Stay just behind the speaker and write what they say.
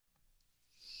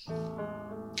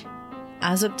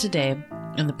As of today,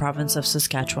 in the province of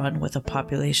Saskatchewan, with a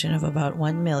population of about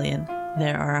 1 million,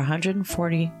 there are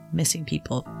 140 missing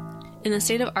people. In the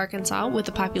state of Arkansas, with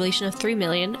a population of 3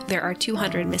 million, there are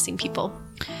 200 missing people.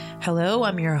 Hello,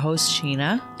 I'm your host,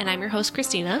 Sheena. And I'm your host,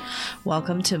 Christina.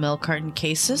 Welcome to Milk Carton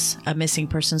Cases, a missing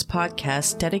persons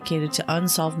podcast dedicated to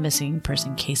unsolved missing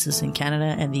person cases in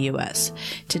Canada and the US.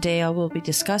 Today, I will be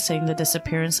discussing the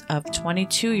disappearance of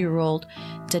 22-year-old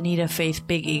Danita Faith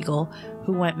Big Eagle,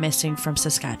 who went missing from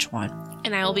Saskatchewan.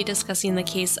 And I will be discussing the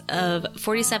case of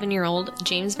 47-year-old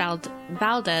James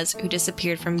Valdez, who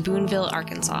disappeared from Boonville,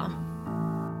 Arkansas.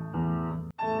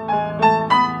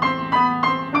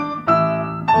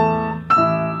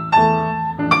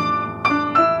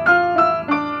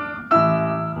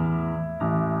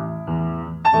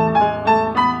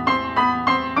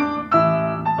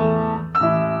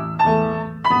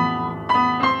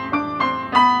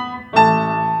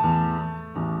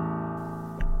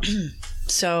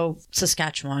 So,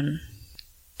 Saskatchewan,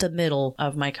 the middle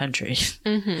of my country.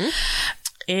 Mm-hmm.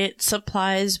 It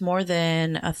supplies more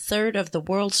than a third of the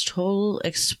world's total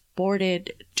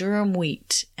exported durum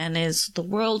wheat and is the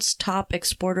world's top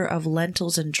exporter of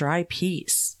lentils and dry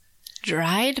peas.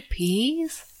 Dried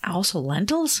peas? Also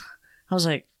lentils? I was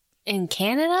like... In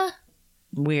Canada?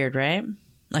 Weird, right?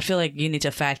 I feel like you need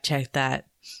to fact check that.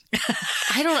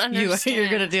 I don't understand. You're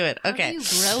gonna do it. Okay. How do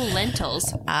you grow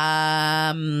lentils?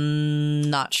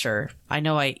 Not sure. I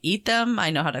know I eat them.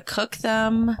 I know how to cook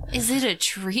them. Is it a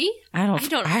tree? I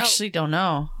actually don't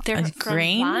know. They're a from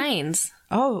grain? vines.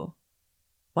 Oh.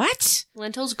 What?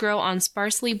 Lentils grow on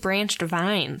sparsely branched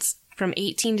vines from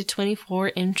 18 to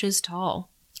 24 inches tall.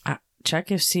 Check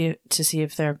to see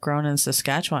if they're grown in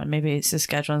Saskatchewan. Maybe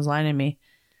Saskatchewan's lying to me.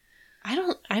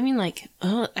 That kind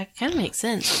of makes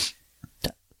sense.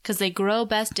 Because they grow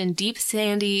best in deep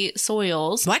sandy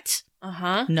soils. What?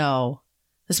 Uh-huh. No.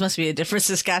 This must be a different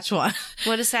Saskatchewan.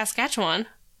 What is Saskatchewan?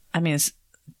 I mean,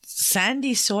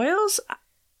 sandy soils?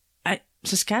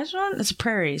 Saskatchewan? It's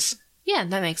prairies. Yeah,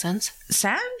 that makes sense.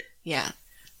 Sand? Yeah.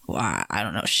 Well, I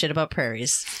don't know shit about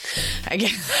prairies. I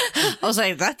was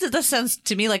like, that sounds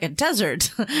to me like a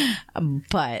desert.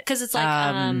 But... Because it's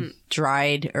like...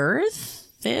 dried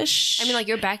earth-ish? I mean, like,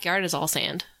 your backyard is all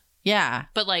sand. Yeah.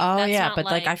 But like, oh that's yeah, not but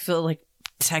like I feel like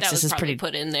Texas is pretty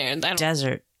put in there.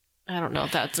 desert. I don't know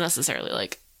if that's necessarily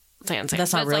like sand.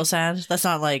 That's not real like, sand. That's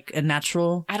not like a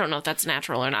natural. I don't know if that's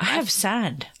natural or not. I have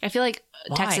sand. I feel like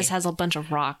Why? Texas has a bunch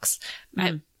of rocks.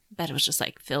 I bet it was just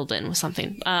like filled in with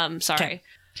something. Sorry. Okay.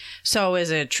 So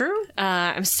is it true?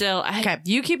 I'm still... Okay,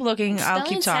 you keep looking. I'll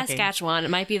keep talking. Saskatchewan, it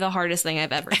might be the hardest thing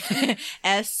I've ever done.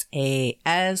 Saskatchewan.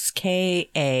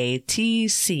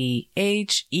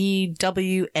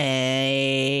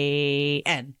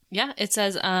 Yeah, it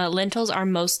says lentils are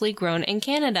mostly grown in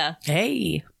Canada.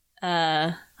 Hey.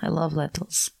 I love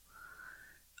lentils.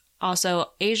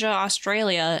 Also, Asia,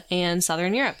 Australia, and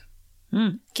Southern Europe.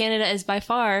 Canada is by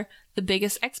far the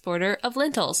biggest exporter of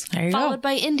lentils, followed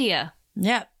by India.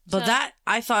 Yeah, but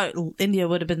I thought India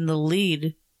would have been the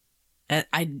lead.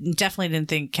 I definitely didn't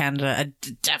think Canada. I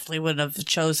definitely would have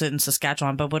chosen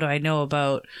Saskatchewan. But what do I know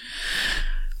about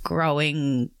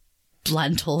growing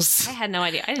lentils? I had no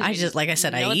idea. I just, like I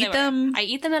said, I eat them. I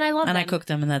eat them and I love them. And I cook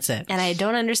them and that's it. And I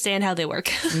don't understand how they work.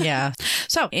 Yeah.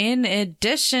 So, in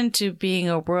addition to being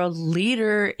a world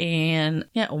leader in,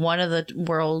 one of the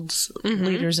world's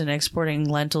leaders in exporting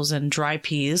lentils and dry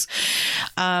peas,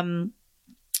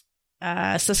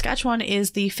 Saskatchewan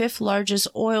is the 5th largest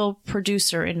oil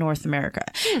producer in North America.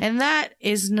 And that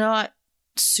is not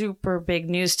super big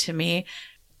news to me.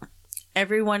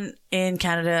 Everyone in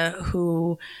Canada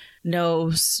who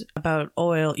knows about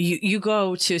oil, you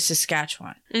go to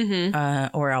Saskatchewan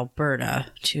or Alberta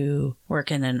to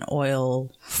work in an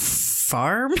oil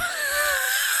farm.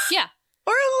 Yeah.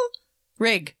 Oil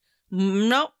rig.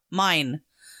 Nope. Mine.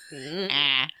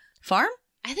 Farm?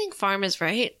 I think farm is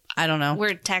right. I don't know.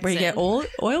 We're Texan. Where you get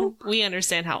oil? We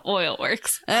understand how oil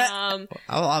works. I'm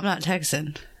not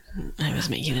Texan. I was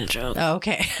making a joke. Oh,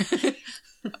 okay.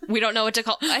 We don't know what to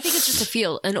call. I think it's just a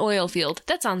field, an oil field.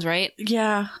 That sounds right.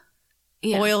 Yeah.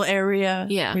 Oil area.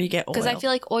 Yeah. Where you get oil. Because I feel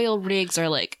like oil rigs are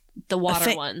like the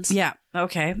water ones. Yeah.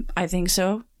 Okay. I think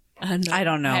so. I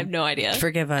don't know. I have no idea.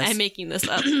 Forgive us. I'm making this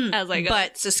up as I go.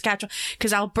 But Saskatchewan,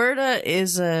 because Alberta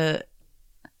is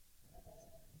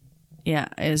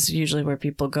usually where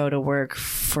people go to work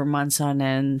for months on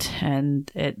end,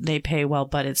 and they pay well,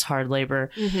 but it's hard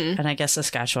labor. And I guess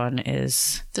Saskatchewan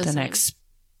is the next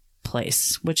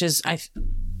place, which is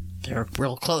they're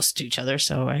real close to each other,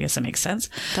 so I guess it makes sense.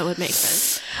 That would make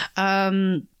sense.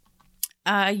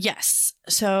 Yes.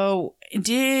 So,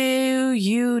 do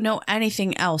you know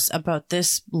anything else about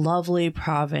this lovely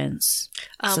province,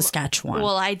 Saskatchewan?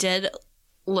 Well, I did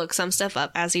look some stuff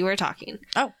up as you were talking.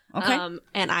 Oh, okay.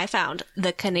 And I found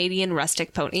the Canadian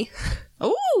rustic pony.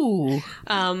 Ooh.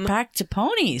 Back to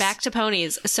ponies. Back to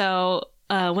ponies. So,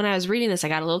 when I was reading this, I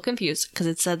got a little confused because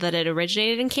it said that it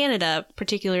originated in Canada,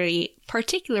 particularly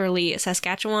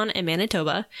Saskatchewan and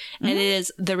Manitoba, and it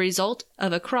is the result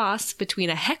of a cross between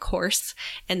a heck horse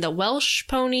and the Welsh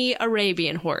pony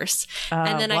Arabian horse.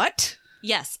 And then what?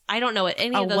 Yes, I don't know what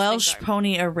any of those Welsh things are.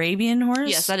 pony Arabian horse?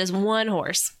 Yes, that is one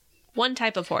horse, one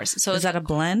type of horse. So is that a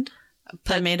blend?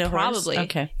 That made a probably horse?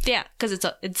 Okay. Yeah, because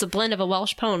it's a blend of a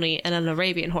Welsh pony and an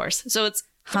Arabian horse. So it's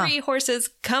 3 horses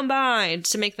combined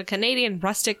to make the Canadian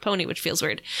rustic pony, which feels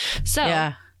weird. So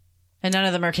yeah, and none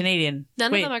of them are Canadian.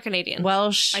 None of them are Canadian.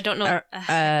 Welsh. I don't know what a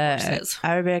heck horse is.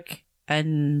 Arabic,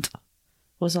 and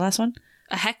what was the last one?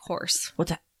 A heck horse.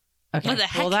 What's that? Okay. What the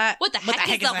heck? What the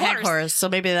heck is the heck horse? So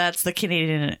maybe that's the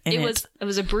Canadian. It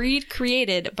was a breed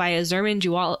created by a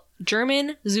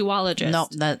German zoologist. No,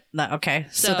 that okay.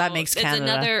 So that makes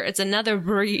Canada. It's another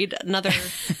breed, another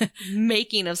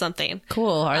making of something.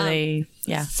 Cool. Are they?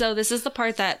 Yeah. So this is the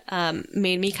part that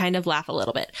made me kind of laugh a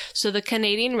little bit. So the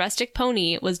Canadian rustic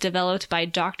pony was developed by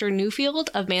Dr. Newfield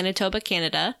of Manitoba,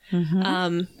 Canada.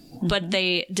 But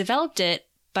they developed it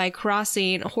by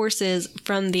crossing horses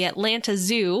from the Atlanta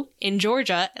Zoo in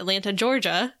Atlanta,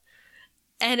 Georgia.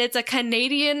 And it's a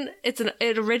Canadian,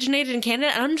 it originated in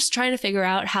Canada. And I'm just trying to figure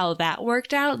out how that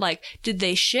worked out. Like, did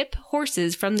they ship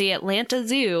horses from the Atlanta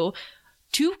Zoo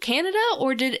to Canada?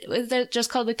 Or is that just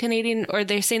called the Canadian, or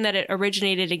they're saying that it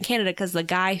originated in Canada because the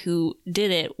guy who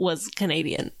did it was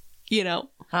Canadian, you know?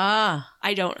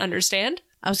 I don't understand.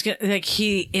 I was gonna, like,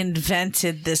 he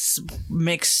invented this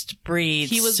mixed breed.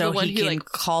 He was so the one he who can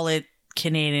call it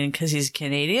Canadian because he's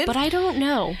Canadian. But I don't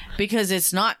know. Because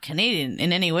it's not Canadian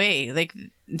in any way. Like,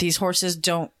 these horses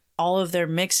don't, all of their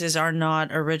mixes are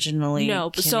not originally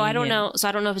Canadian. So I don't know. So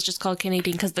I don't know if it's just called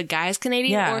Canadian because the guy's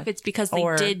Canadian, or if it's because they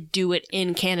did do it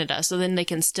in Canada. So then they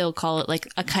can still call it like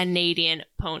a Canadian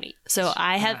pony. So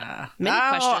I have many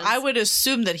questions. I would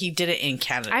assume that he did it in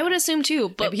Canada. I would assume too.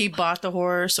 But maybe he bought the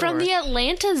horse from the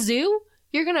Atlanta Zoo.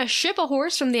 You're gonna ship a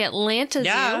horse from the Atlanta Zoo?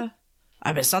 I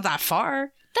mean, it's not that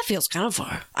far. That feels kind of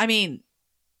far. I mean,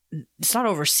 it's not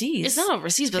overseas. It's not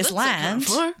overseas, but it's land.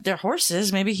 Kind of they're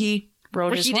horses. Maybe he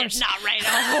rode his horse. He did not ride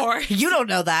a horse. You don't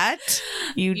know that.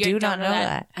 You do not know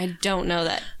that. I don't know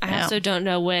that. I also don't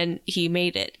know when he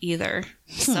made it either.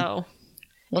 So,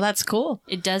 well, that's cool.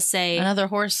 It does say another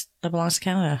horse that belongs to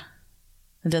Canada.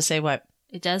 It does say what?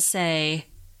 It does say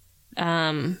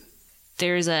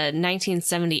there's a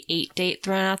 1978 date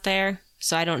thrown out there.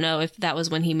 So I don't know if that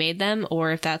was when he made them or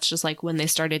if that's just like when they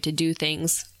started to do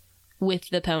things with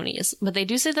the ponies. But they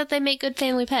do say that they make good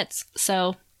family pets.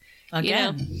 So,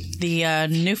 again, the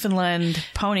Newfoundland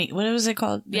pony. What was it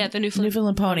called? Yeah, the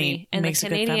Newfoundland pony. And the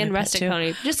Canadian rustic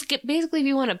pony. Just basically, if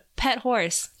you want a pet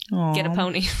horse, get a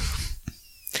pony.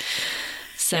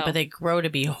 Yeah, but they grow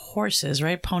to be horses,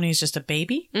 right? Pony's just a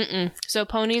baby? So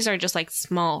ponies are just like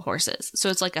small horses. So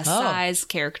it's like a size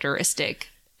characteristic.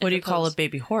 What do you call a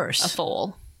baby horse? A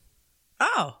foal.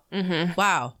 Oh.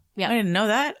 Wow. Yeah. I didn't know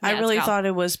that. Yeah, I really thought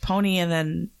it was pony and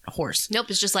then horse. Nope.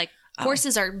 It's just like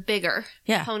horses are bigger.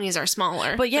 Yeah. Ponies are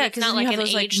smaller. But yeah, because you have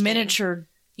those like miniature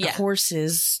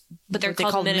horses. But they're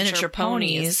called miniature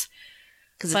ponies.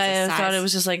 But I thought it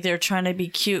was just like they're trying to be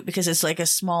cute because it's like a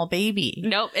small baby.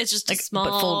 Nope. It's just like,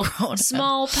 a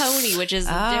small pony, which is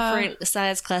a different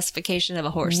size classification of a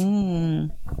horse.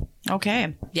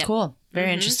 Okay. Yep. Cool.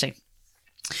 Very interesting.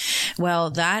 Well,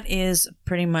 that is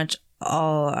pretty much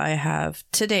all I have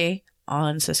today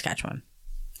on Saskatchewan.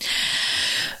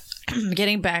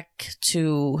 Getting back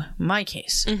to my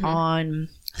case. On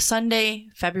Sunday,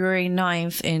 February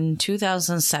 9th in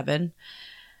 2007,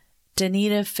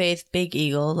 Danita Faith Big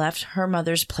Eagle left her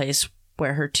mother's place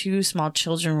where her 2 small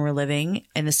children were living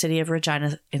in the city of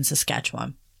Regina in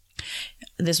Saskatchewan.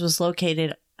 This was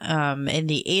located in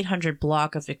the 800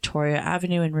 block of Victoria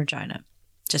Avenue in Regina.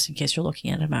 Just in case you're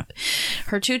looking at a map.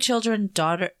 Her 2 children,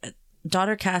 daughter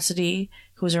Cassidy,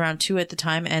 who was around 2 at the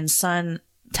time, and son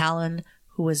Talon,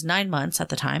 who was 9 months at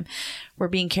the time, were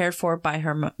being cared for by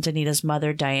Danita's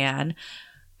mother, Diane,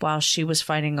 while she was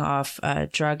fighting off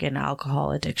drug and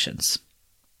alcohol addictions.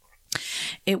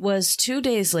 It was 2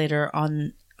 days later,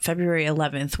 on February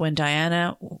 11th, when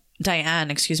Diane,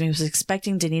 was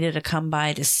expecting Danita to come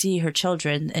by to see her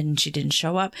children, and she didn't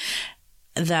show up,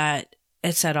 that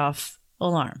it set off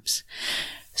alarms.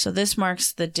 So this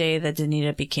marks the day that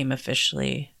Danita became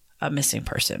officially a missing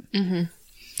person.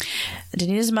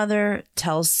 Danita's mother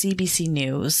tells CBC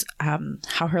News how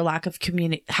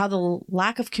the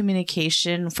lack of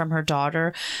communication from her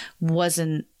daughter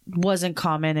wasn't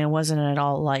common and wasn't at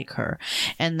all like her,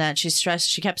 and that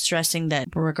she kept stressing that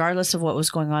regardless of what was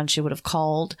going on, she would have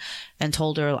called and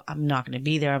told her, I'm not going to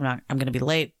be there, I'm going to be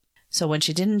late. So when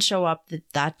she didn't show up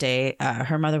that day,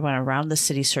 her mother went around the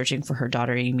city searching for her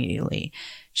daughter immediately.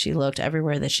 She looked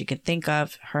everywhere that she could think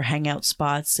of, her hangout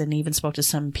spots, and even spoke to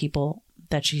some people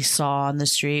that she saw on the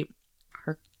street,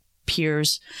 her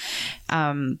peers,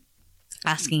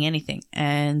 asking anything,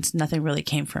 and nothing really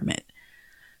came from it.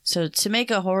 So to make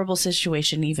a horrible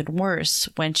situation even worse,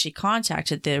 when she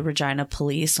contacted the Regina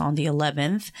police on the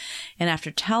 11th, and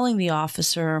after telling the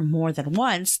officer more than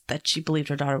once that she believed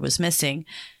her daughter was missing,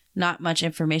 not much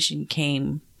information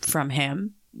came from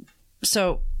him.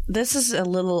 So this is a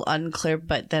little unclear,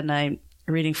 but then I,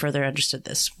 reading further, understood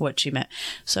what she meant.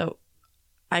 So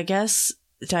I guess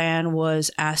Diane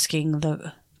was asking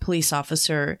the police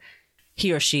officer,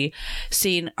 he or she,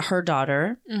 seen her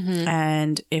daughter,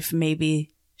 and if maybe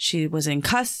she was in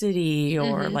custody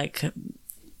or like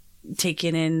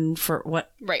taken in for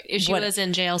what. Right. If she was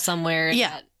in jail somewhere,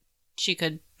 that she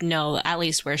could know at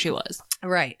least where she was.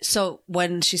 Right. So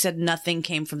when she said nothing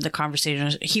came from the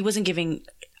conversation, he wasn't giving,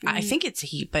 I think it's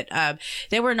he, but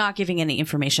they were not giving any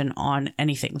information on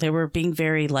anything. They were being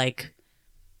very like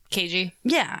cagey.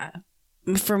 Yeah.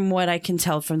 From what I can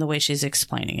tell from the way she's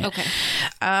explaining it. Okay.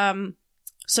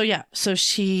 So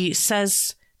she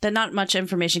says that not much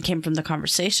information came from the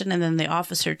conversation, and then the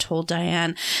officer told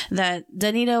Diane that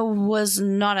Danita was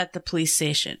not at the police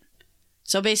station.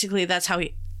 So basically that's how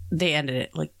they ended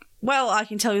it. Like, well, I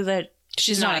can tell you that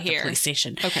she's not at the police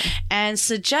station. Okay. And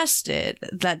suggested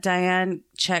that Diane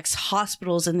checks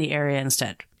hospitals in the area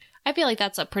instead. I feel like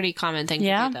that's a pretty common thing to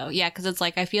do, though. Yeah, because it's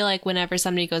like, I feel like whenever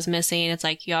somebody goes missing, it's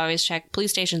like you always check police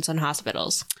stations and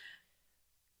hospitals.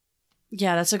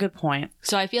 Yeah, that's a good point.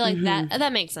 So I feel like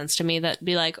that makes sense to me. That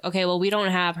be like, okay, well, we don't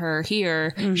have her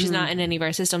here. She's not in any of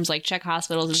our systems. Like, check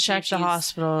hospitals and check the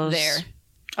hospitals there.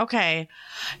 Okay.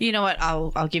 You know what?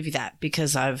 I'll give you that,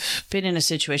 because I've been in a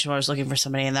situation where I was looking for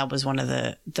somebody, and that was one of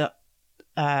the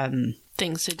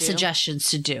things to do, suggestions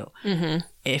to do.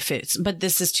 But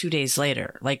this is 2 days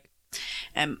later. Like,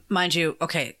 and mind you,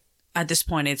 okay, at this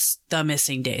point it's the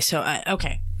missing day. So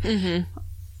okay.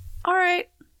 All right,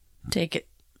 take it.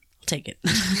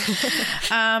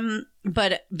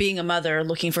 But being a mother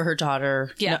looking for her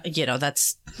daughter,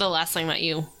 that's the last thing that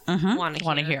you want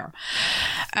to hear.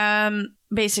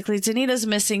 Basically, Danita's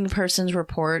missing persons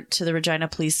report to the Regina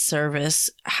Police Service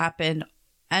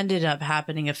ended up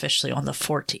happening officially on the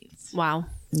 14th. Wow.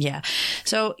 Yeah.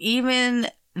 So even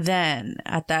then,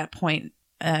 at that point,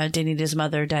 Danita's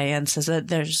mother, Diane, says that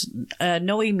there's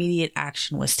no immediate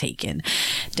action was taken.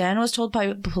 Diane was told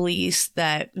by police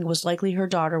that it was likely her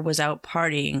daughter was out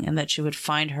partying and that she would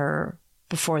find her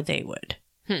before they would.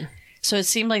 So it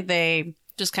seemed like they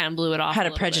just kind of blew it off. Had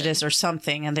a prejudice or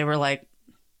something, and they were like,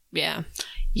 yeah.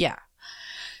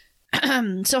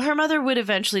 So her mother would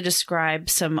eventually describe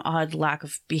some odd lack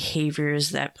of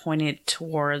behaviors that pointed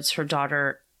towards her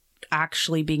daughter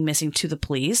actually being missing to the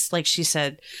police. Like she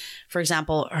said, for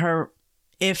example,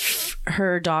 if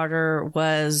her daughter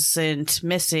wasn't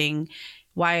missing,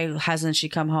 why hasn't she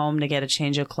come home to get a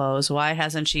change of clothes? Why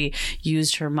hasn't she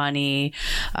used her money?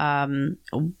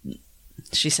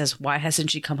 She says, why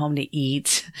hasn't she come home to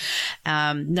eat?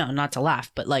 No, not to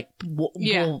laugh, but like,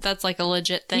 that's like a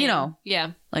legit thing.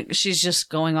 Yeah. Like she's just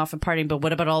going off and partying, but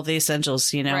what about all the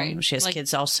essentials? Right. She has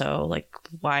kids also. Like,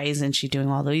 why isn't she doing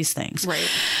all these things? Right.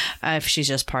 If she's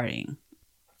just partying.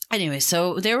 Anyway,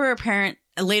 so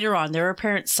later on, there were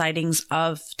apparent sightings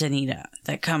of Danita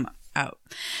that come out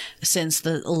since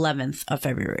the 11th of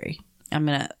February. I'm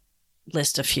going to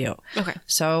list a few. Okay.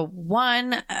 So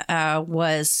one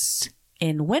was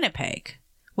in Winnipeg,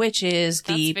 which is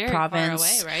the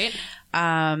province far away,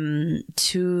 right?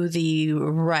 To the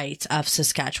right of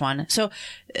Saskatchewan. So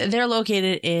they're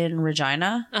located in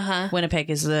Regina. Winnipeg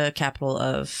is the capital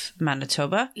of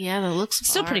Manitoba. Yeah, that looks far.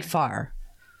 Still pretty far.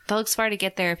 That looks far to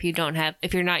get there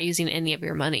if you're not using any of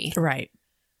your money. Right.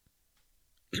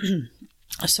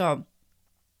 So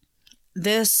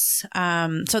this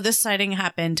sighting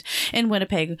happened in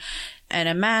Winnipeg, and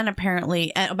a man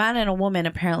and a woman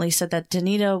apparently said that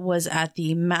Danita was at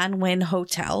the Manwin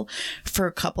Hotel for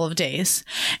a couple of days,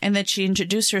 and that she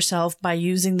introduced herself by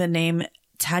using the name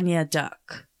Tanya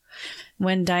Duck.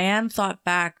 When Diane thought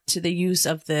back to the use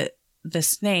of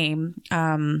this name,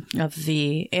 of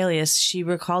the alias, she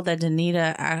recalled that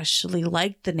Danita actually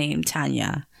liked the name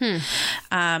Tanya.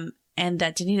 and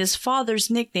that Danita's father's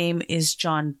nickname is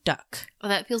John Duck. Well,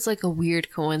 that feels like a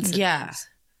weird coincidence. Yeah.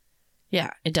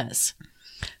 Yeah, it does.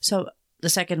 So the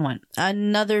second one,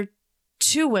 another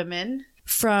 2 women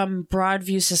from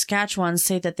Broadview, Saskatchewan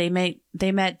say that they met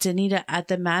Danita at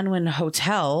the Manwin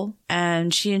Hotel,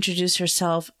 and she introduced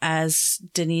herself as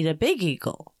Danita Big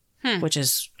Eagle, which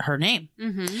is her name.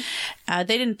 They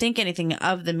didn't think anything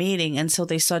of the meeting until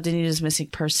they saw Danita's missing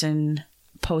person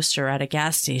poster at a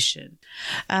gas station.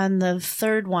 And the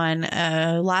third one,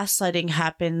 last sighting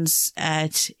happens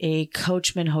at a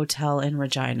Coachman Hotel in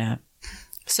Regina.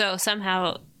 So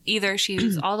somehow either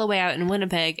she's all the way out in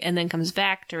Winnipeg and then comes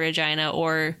back to Regina,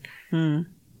 or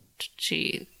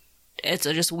it's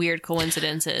just weird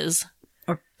coincidences.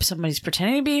 Or somebody's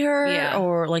pretending to be her,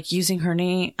 or like using her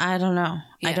name. I don't know.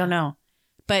 Yeah. I don't know.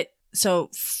 But so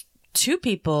 2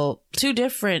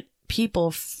 different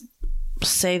people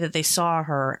say that they saw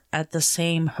her at the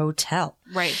same hotel.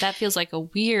 Right. That feels like a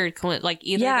weird like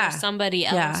either there's somebody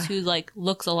else who like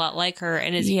looks a lot like her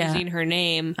and is using her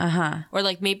name. Or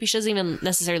like maybe she doesn't even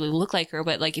necessarily look like her,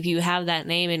 but like if you have that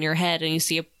name in your head and you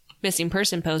see a missing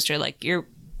person poster, like you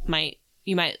might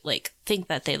like think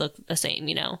that they look the same,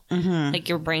 you know? Like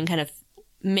your brain kind of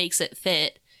makes it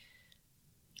fit.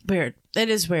 Weird. It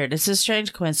is weird. It's a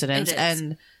strange coincidence.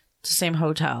 And it's the same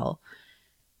hotel.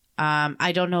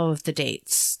 I don't know of the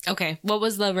dates. Okay. What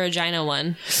was the Regina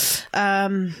one?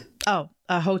 A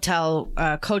hotel,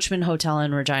 Coachman Hotel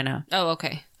in Regina. Oh,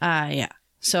 okay. Yeah.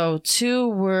 So 2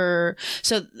 were,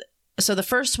 so the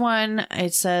first one,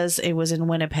 it says it was in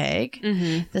Winnipeg.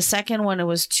 The second one, it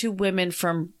was 2 women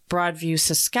from Broadview,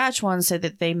 Saskatchewan, said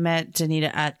that they met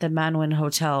Danita at the Manwin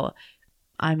Hotel.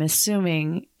 I'm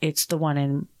assuming it's the one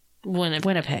in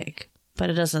Winnipeg, but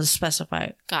it doesn't specify.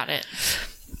 Got it.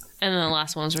 And then the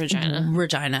last one was Regina.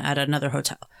 Regina at another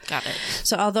hotel. Got it.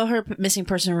 So although her missing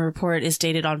person report is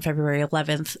dated on February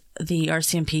 11th, the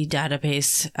RCMP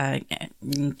database,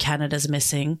 Canada's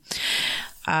Missing,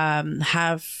 and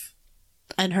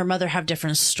her mother have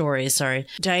different stories. Sorry.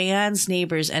 Diane's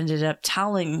neighbors ended up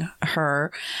telling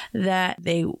her that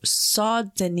they saw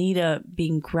Danita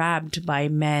being grabbed by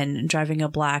men driving a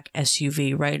black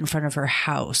SUV right in front of her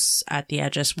house at the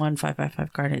address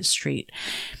 1555 Garnet Street.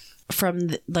 From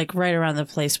right around the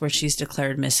place where she's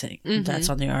declared missing. That's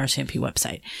on the RCMP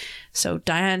website. So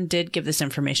Diane did give this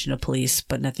information to police,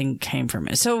 but nothing came from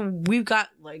it. So we've got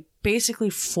like basically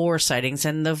 4 sightings,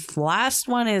 and the last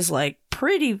one is like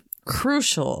pretty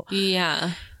crucial.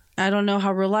 Yeah. I don't know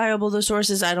how reliable the source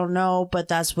is. I don't know, but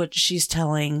that's what she's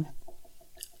telling.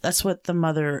 That's what the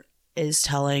mother is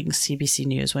telling CBC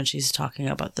News when she's talking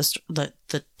about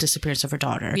the disappearance of her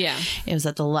daughter. Yeah. It was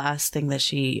that the last thing that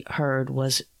she heard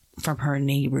was from her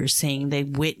neighbors saying they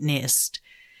witnessed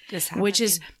this happening. Which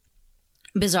is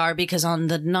bizarre because on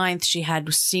the 9th she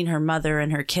had seen her mother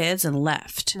and her kids and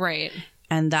left. Right.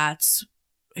 And that's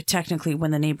technically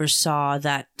when the neighbors saw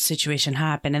that situation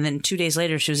happen. And then 2 days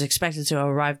later she was expected to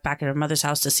arrive back at her mother's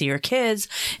house to see her kids.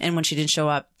 And when she didn't show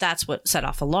up, that's what set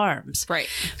off alarms. Right.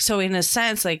 So in a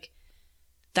sense, like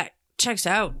that checks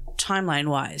out timeline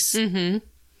wise.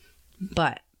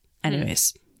 But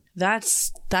anyways,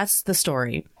 that's the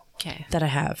story. Okay. That I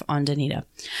have on Danita.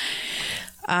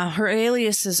 Her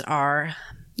aliases are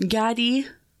Gadi,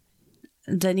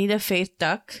 Danita Faith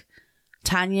Duck,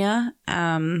 Tanya,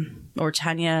 or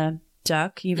Tanya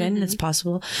Duck even, it's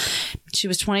possible. She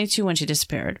was 22 when she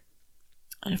disappeared.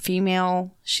 A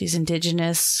female, she's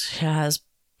indigenous, she has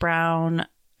brown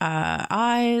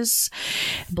eyes,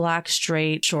 black,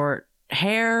 straight, short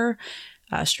hair,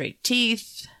 straight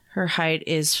teeth. Her height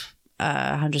is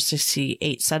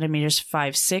 168 centimeters,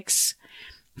 5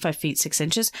 feet 6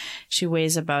 inches. She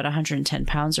weighs about 110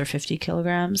 pounds or 50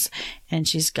 kilograms, and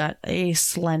she's got a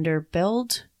slender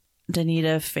build.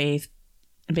 Danita Faith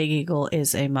Big Eagle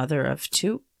is a mother of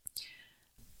 2.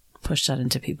 Push that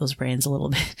into people's brains a little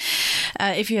bit.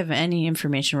 If you have any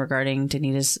information regarding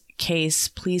Danita's case,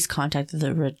 please contact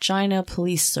the Regina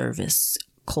Police Service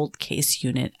Cold Case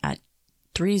Unit at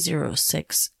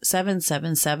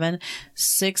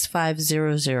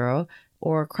 306-777-6500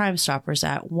 or Crime Stoppers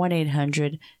at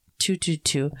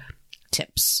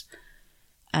 1-800-222-TIPS.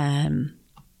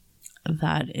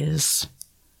 That is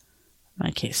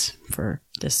my case for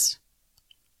this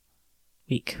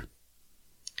week.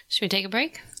 Should we take a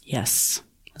break? Yes,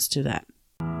 let's do that.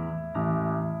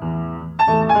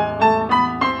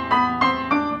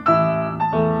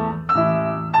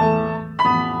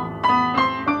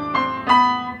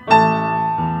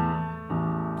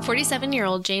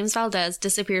 "47-year-old James Valdez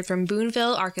disappeared from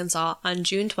Boonville, Arkansas on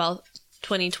June 12,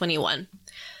 2021.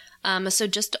 So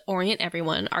just to orient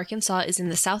everyone, Arkansas is in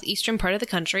the southeastern part of the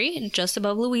country, just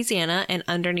above Louisiana and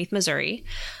underneath Missouri.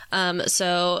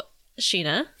 So,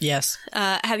 Sheena. Yes.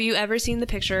 Have you ever seen the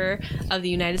picture of the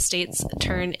United States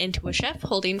turned into a chef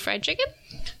holding fried chicken?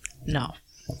 No.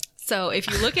 So if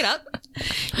you look it up,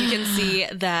 you can see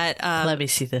that Let me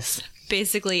see this.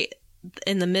 basically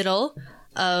in the middle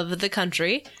of the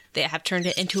country, they have turned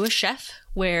it into a chef,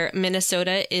 where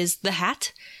Minnesota is the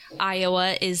hat,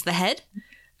 Iowa is the head,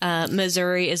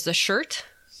 Missouri is the shirt,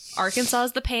 Arkansas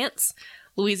is the pants,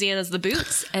 Louisiana is the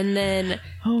boots, and then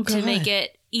to make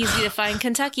it easy to find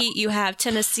Kentucky, you have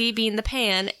Tennessee being the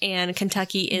pan, and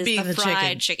Kentucky is Being the the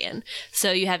fried chicken.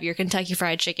 So you have your Kentucky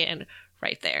Fried Chicken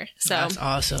right there. So That's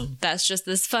awesome. that's just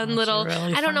this fun little.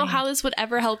 really I don't know funny. how this would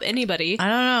ever help anybody. I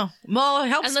don't know. Well, it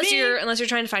helps Unless me. you're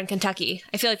trying to find Kentucky.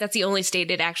 I feel like that's the only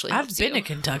state it actually I've helps been you. to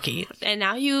Kentucky. And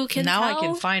now you can Now tell. I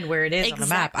can find where it is on a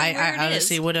map. exactly where I it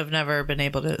honestly is. would have never been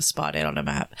able to spot it on a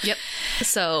map. Yep.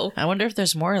 So I wonder if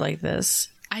there's more like this.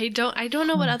 I don't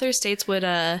know what other states would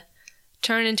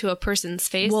turn into a person's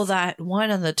face. Well, that one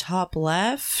on the top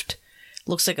left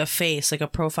looks like a face, like a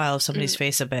profile of somebody's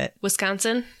face a bit.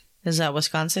 Wisconsin. Is that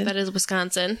Wisconsin? That is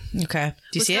Wisconsin. Okay.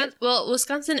 Do you see it? Well,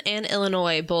 Wisconsin and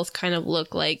Illinois both kind of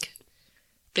look like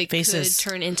they Faces. could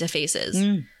turn into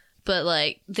faces. But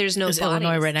like there's no Is bodies.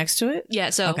 Illinois right next to it?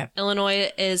 Yeah, so Okay. Illinois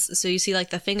is, so you see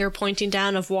like the finger pointing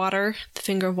down of water. The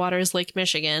finger of water is Lake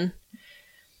Michigan.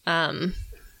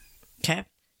 Okay.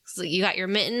 So you got your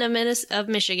mitten of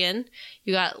Michigan,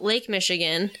 you got Lake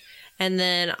Michigan, and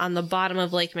then on the bottom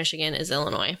of Lake Michigan is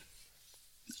Illinois.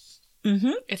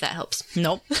 Mm-hmm. If that helps.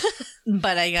 Nope.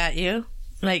 But I got you.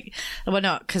 Like, well,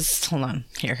 no, because, hold on.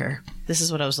 Here. This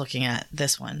is what I was looking at.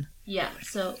 This one. Yeah,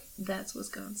 so that's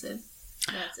Wisconsin.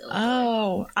 That's Illinois.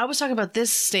 Oh, I was talking about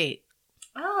this state.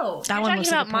 Oh, That you're one talking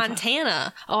looks like about a profile.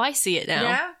 Montana. Oh, I see it now.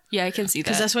 Yeah? Yeah, I can see that.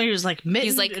 Because that's when he was like, mitten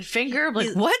He's like- and finger. I'm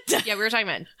like, what? Yeah, we were talking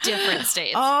about different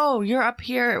states. Oh, you're up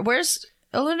here. Where's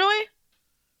Illinois?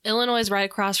 Illinois is right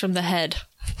across from the head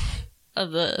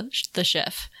of the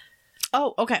chef.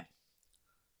 Oh, okay.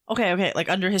 Okay. Like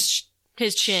under his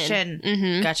His chin.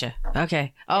 Mm-hmm. Gotcha.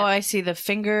 Okay. Oh, I see the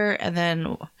finger, and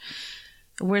then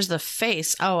where's the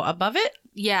face? Oh, above it?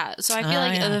 Yeah, so I feel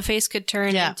like yeah. the face could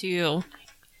turn Yeah. into...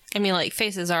 I mean, like,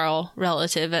 faces are all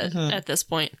relative at this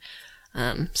point.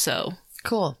 So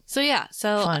Cool. yeah.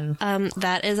 So Fun.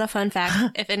 that is a fun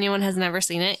fact. If anyone has never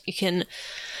seen it, you can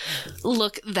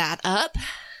look that up.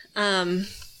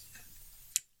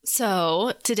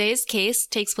 So today's case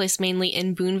takes place mainly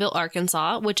in Booneville,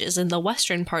 Arkansas, which is in the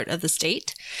western part of the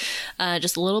state.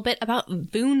 Just a little bit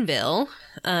about Booneville.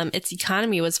 Its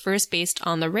economy was first based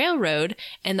on the railroad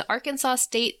and the Arkansas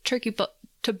State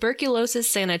Tuberculosis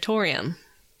Sanatorium,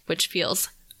 which feels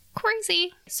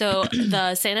crazy. So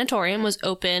the sanatorium was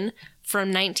open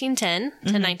from 1910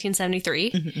 to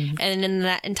 1973, and in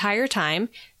that entire time,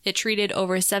 it treated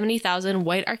over 70,000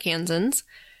 white Arkansans.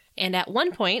 And at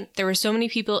one point, there were so many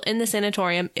people in the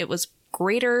sanatorium, it was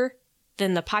greater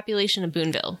than the population of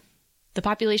Booneville. The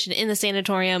population in the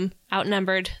sanatorium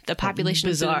outnumbered the population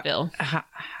Bizarre. of Booneville.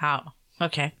 How?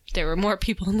 Okay. There were more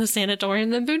people in the sanatorium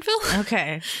than Booneville.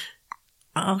 Okay.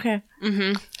 Okay.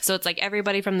 So it's like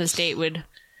everybody from the state would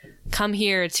come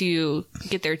here to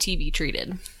get their TB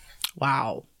treated.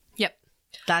 Wow. Yep.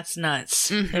 That's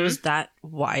nuts. It was that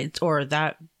wide or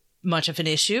that much of an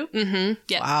issue?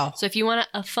 Yep. Wow. So if you want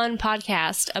a fun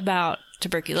podcast about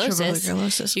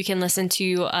tuberculosis, you can listen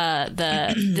to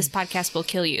This Podcast Will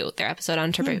Kill You. Their episode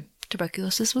on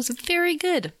tuberculosis was very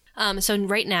good. So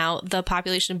right now, the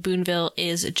population of Booneville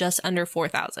is just under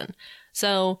 4,000.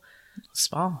 So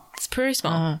Small. it's pretty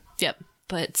small. Yep.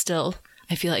 But still,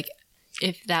 I feel like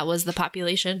if that was the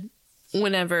population,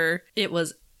 whenever it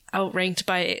was outranked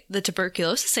by the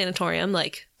tuberculosis sanatorium,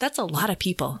 like, that's a lot of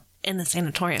people in the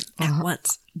sanatorium at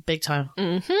once. Big time.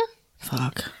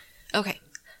 Fuck. Okay.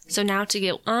 So now to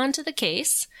get on to the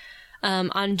case.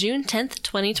 On June 10th,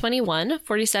 2021,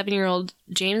 47-year-old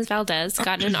James Valdez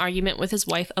got in an argument with his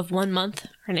wife of 1 month.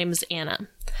 Her name is Anna.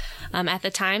 At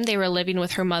the time, they were living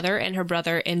with her mother and her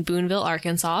brother in Booneville,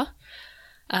 Arkansas.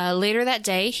 Later that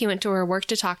day, he went to her work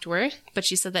to talk to her, but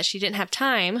she said that she didn't have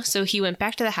time, so he went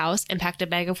back to the house and packed a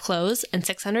bag of clothes and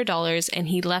 $600, and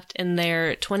he left in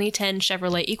their 2010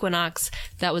 Chevrolet Equinox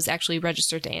that was actually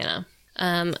registered to Anna.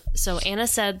 So Anna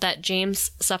said that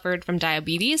James suffered from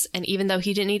diabetes, and even though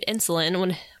he didn't need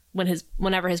insulin,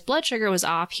 whenever his blood sugar was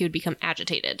off, he would become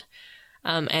agitated.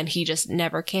 And he just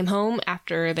never came home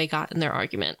after they got in their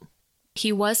argument.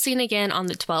 He was seen again on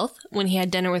the 12th when he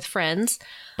had dinner with friends,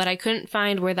 but I couldn't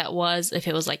find where that was, if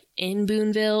it was like in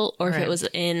Booneville or if Right. it was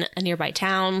in a nearby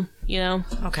town, you know?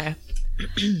 Okay.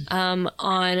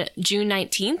 On June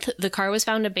 19th, the car was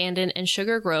found abandoned in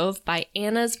Sugar Grove by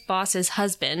Anna's boss's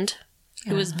husband,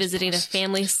 who was visiting a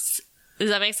family. Does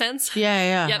that make sense?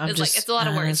 Yeah. Yep, it's a lot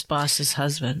of words. His boss's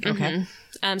husband. Okay.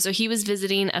 So he was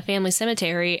visiting a family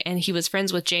cemetery, and he was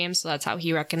friends with James, so that's how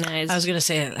he recognized. I was gonna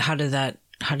say, how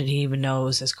did he even know it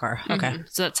was his car? Okay.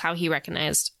 So that's how he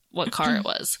recognized what car it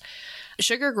was.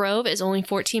 Sugar Grove is only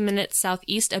 14 minutes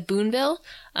southeast of Boonville,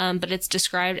 but it's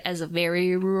described as a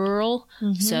very rural.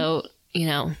 So,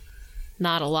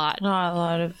 not a lot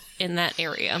of in that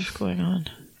area going on.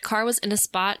 Car was in a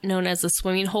spot known as the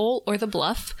Swimming Hole or the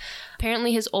Bluff.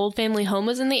 Apparently his old family home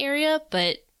was in the area,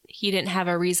 but he didn't have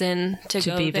a reason to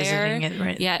go be there. visiting it,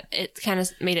 right? Yeah, it kind of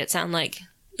made it sound like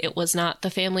it was not the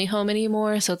family home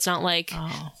anymore. So it's not like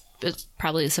it's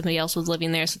probably somebody else was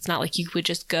living there. So it's not like you would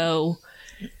just go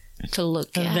to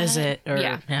look at visit or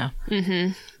yeah.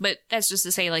 But that's just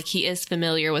to say, like, he is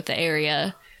familiar with the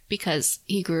area because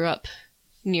he grew up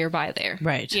nearby there.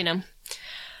 Right.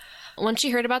 Once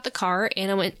she heard about the car,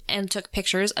 Anna went and took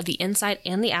pictures of the inside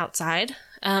and the outside.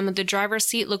 The driver's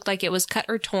seat looked like it was cut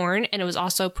or torn, and it was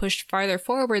also pushed farther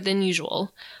forward than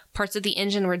usual. Parts of the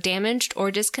engine were damaged or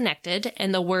disconnected,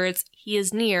 and the words, "He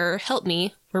is near, help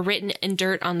me," were written in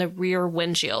dirt on the rear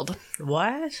windshield.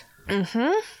 What?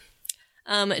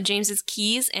 James's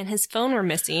keys and his phone were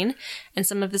missing, and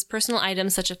some of his personal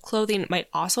items, such as clothing, might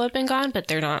also have been gone, but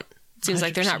they're not. It seems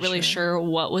like they're not really sure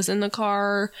what was in the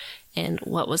car and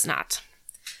what was not.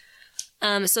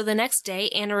 So the next day,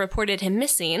 Anna reported him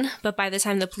missing, but by the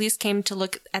time the police came to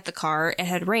look at the car, it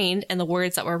had rained and the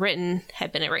words that were written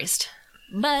had been erased.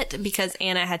 But because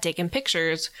Anna had taken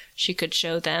pictures, she could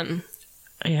show them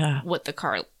what the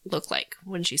car looked like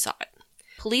when she saw it.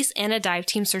 Police and a dive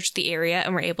team searched the area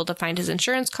and were able to find his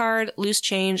insurance card, loose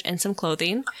change, and some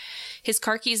clothing. His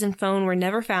car keys and phone were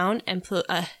never found, and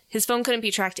his phone couldn't be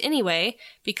tracked anyway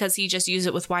because he just used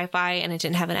it with Wi-Fi and it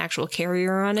didn't have an actual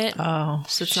carrier on it. Oh,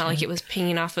 so it's not like it was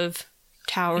pinging off of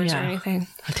towers or anything.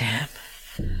 Damn.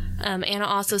 Anna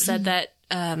also said that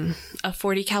a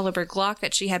 .40 caliber Glock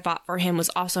that she had bought for him was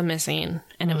also missing,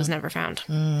 and it was never found.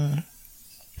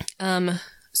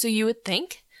 So you would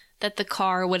think that the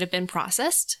car would have been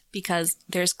processed because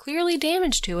there's clearly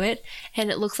damage to it, and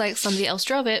it looks like somebody else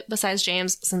drove it besides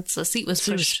James since the seat was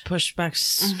pushed back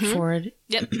forward.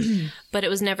 Yep. But it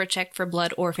was never checked for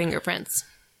blood or fingerprints.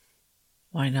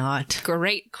 Why not?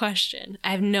 Great question.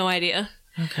 I have no idea.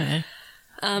 Okay.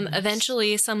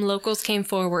 Eventually, some locals came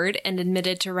forward and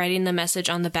admitted to writing the message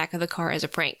on the back of the car as a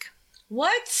prank.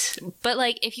 What? But,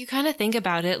 like, if you kind of think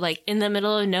about it, like, in the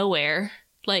middle of nowhere,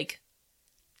 like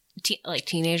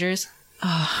teenagers,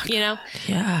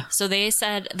 Yeah. So they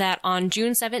said that on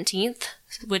June 17th,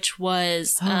 which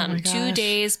was 2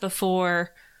 days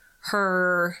before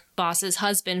her boss's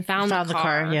husband found the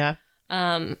car. Yeah.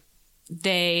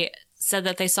 They said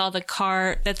that they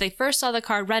first saw the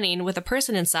car running with a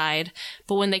person inside,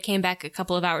 but when they came back a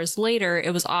couple of hours later,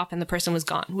 it was off and the person was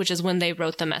gone, which is when they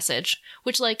wrote the message,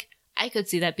 which, like, I could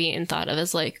see that being thought of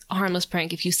as, like, a harmless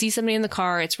prank. If you see somebody in the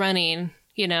car, it's running,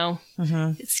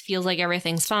 it feels like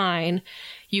everything's fine.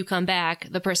 You come back,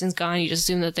 the person's gone. You just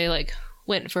assume that they, like,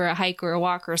 went for a hike or a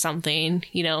walk or something,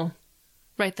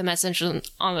 write the message on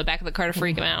the back of the car to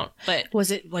freak them out. But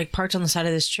was it, like, parked on the side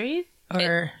of the street?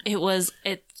 Or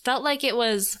it felt like it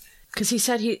was, because he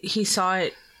said he saw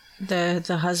it,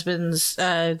 the husband's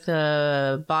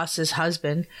the boss's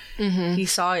husband, he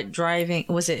saw it driving.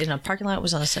 Was it in a parking lot?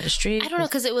 Was it on the side of the street? I don't know,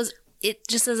 because it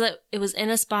just says that it was in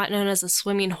a spot known as the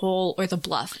Swimming Hole or the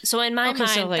Bluff. So in my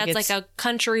mind, that's like a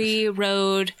country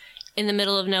road in the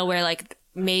middle of nowhere, like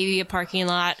maybe a parking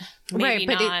lot, maybe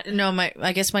not.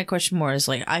 I guess my question more is,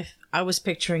 like, I was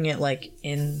picturing it, like,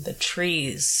 in the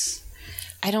trees.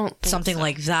 I don't think something so.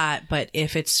 like that, but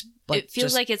if it's, like, it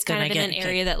feels like it's kind of in an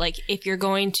area that, like, if you're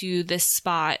going to this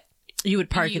spot, you would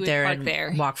park there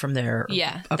and walk from there.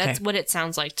 Yeah, okay. That's what it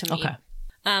sounds like to me. Okay.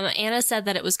 Anna said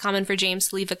that it was common for James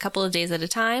to leave a couple of days at a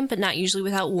time, but not usually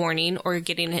without warning or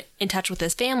getting in touch with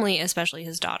his family, especially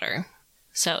his daughter.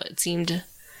 So it seemed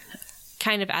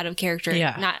kind of out of character,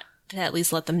 not to at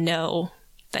least let them know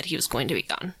that he was going to be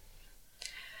gone.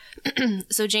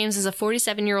 So James is a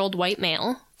 47-year-old white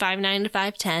male, 5'9" to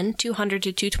 5'10", 200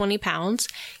 to 220 pounds.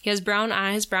 He has brown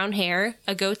eyes, brown hair,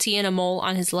 a goatee, and a mole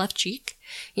on his left cheek.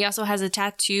 He also has a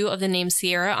tattoo of the name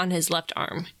Sierra on his left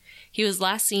arm. He was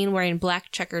last seen wearing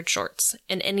black checkered shorts,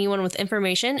 and anyone with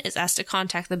information is asked to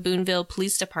contact the Boonville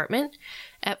Police Department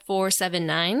at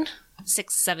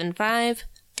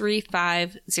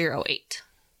 479-675-3508.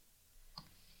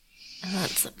 And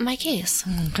that's my case.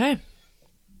 Okay.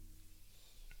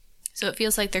 So it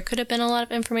feels like there could have been a lot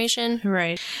of information.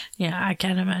 Right. Yeah, I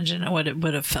can't imagine what it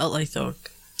would have felt like, though,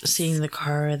 seeing the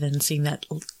car and then seeing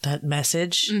that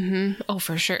message. Mm-hmm. Oh,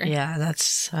 for sure. Yeah,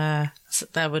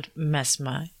 that would mess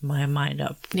my mind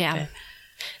up. Yeah. Okay.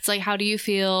 It's like, how do you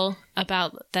feel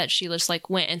about that she just like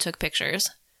went and took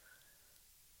pictures?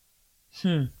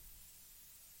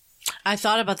 I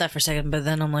thought about that for a second, but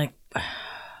then I'm like, I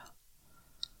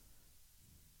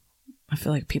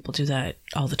feel like people do that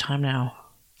all the time now.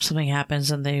 Something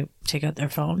happens and they take out their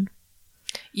phone.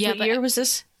 Yeah, What year was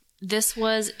this? This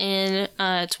was in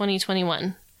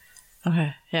 2021.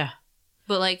 Okay, yeah.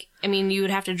 But like, I mean, you would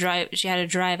have to drive. She had to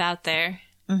drive out there,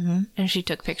 and she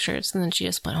took pictures, and then she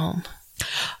just went home.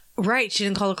 Right, she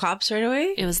didn't call the cops right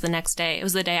away? It was the next day. It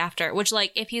was the day after. Which,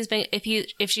 like, if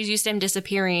she's used to him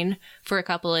disappearing for a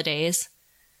couple of days.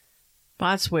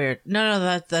 Well, that's weird.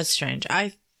 No, that's strange.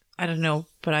 I don't know,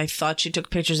 but I thought she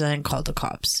took pictures and then called the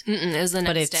cops. It was the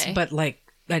next day. But like,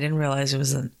 I didn't realize it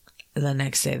was the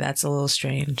next day. That's a little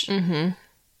strange. Mm-hmm.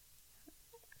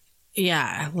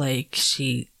 Yeah, like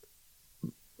she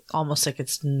almost like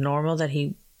it's normal that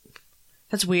he.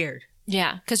 That's weird.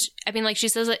 Yeah, because I mean, like she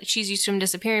says that she's used to him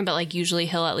disappearing, but like usually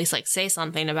he'll at least like say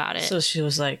something about it. So she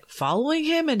was like following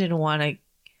him and didn't want to.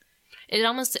 It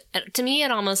almost, to me,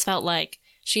 it almost felt like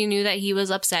she knew that he was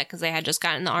upset because they had just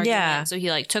gotten in the argument. Yeah. So he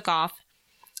like took off,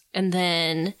 and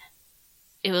then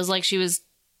it was like she was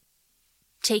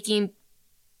taking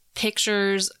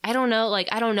pictures. I don't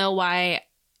know why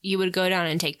you would go down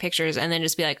and take pictures and then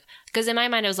just be like, because in my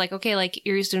mind, I was like, okay, like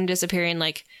you're used to him disappearing,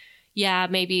 like, yeah,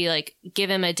 maybe like give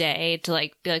him a day to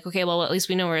like be like, okay, well, at least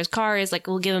we know where his car is. Like,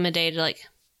 we'll give him a day to like,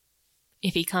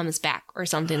 if he comes back or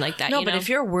something like that. No, but if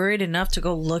you're worried enough to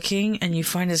go looking and you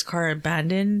find his car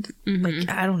abandoned, like,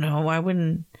 I don't know, why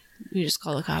wouldn't you just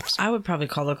call the cops? I would probably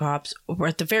call the cops, or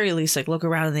at the very least, like look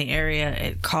around in the area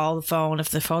and call the phone. If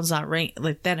the phone's not ringing,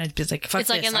 like then I'd be like, "Fuck It's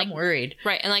like, this, and, like, I'm worried."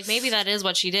 Right, and like maybe that is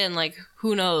what she did, and like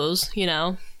who knows, you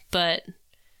know? But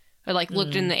or like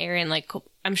looked in the area and like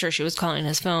I'm sure she was calling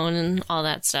his phone and all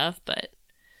that stuff. But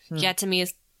yeah, to me,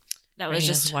 that was He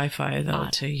has just Wi-Fi though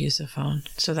odd. to use the phone,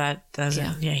 so that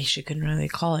doesn't. Yeah, she couldn't really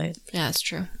call it. Yeah, that's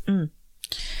true. I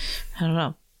don't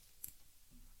know.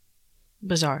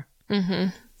 Bizarre.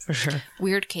 For sure.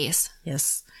 Weird case.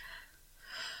 Yes.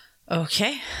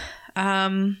 Okay.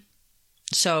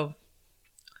 So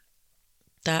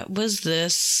that was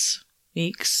this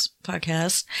week's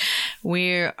podcast.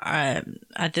 We're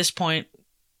at this point,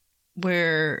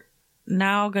 we're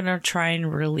now gonna try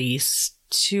and release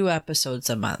 2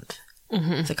 episodes a month.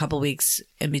 With a couple weeks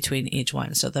in between each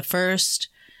one. So the first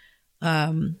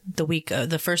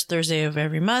the first Thursday of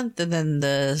every month, and then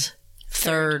the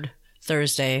third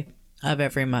Thursday of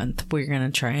every month, we're going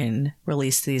to try and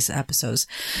release these episodes.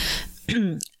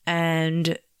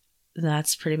 And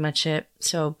that's pretty much it.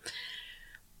 So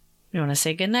you want to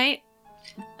say good night?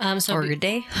 Or good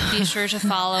day? Be sure to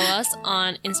follow us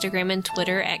on Instagram and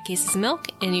Twitter at Cases Milk,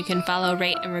 and you can follow,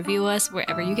 rate, and review us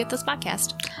wherever you get this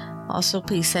podcast. Also,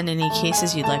 please send any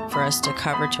cases you'd like for us to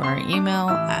cover to our email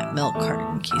at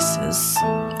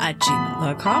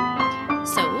milkcartoncases@gmail.com.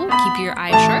 So keep your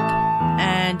eyes sharp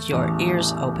and your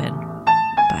ears open.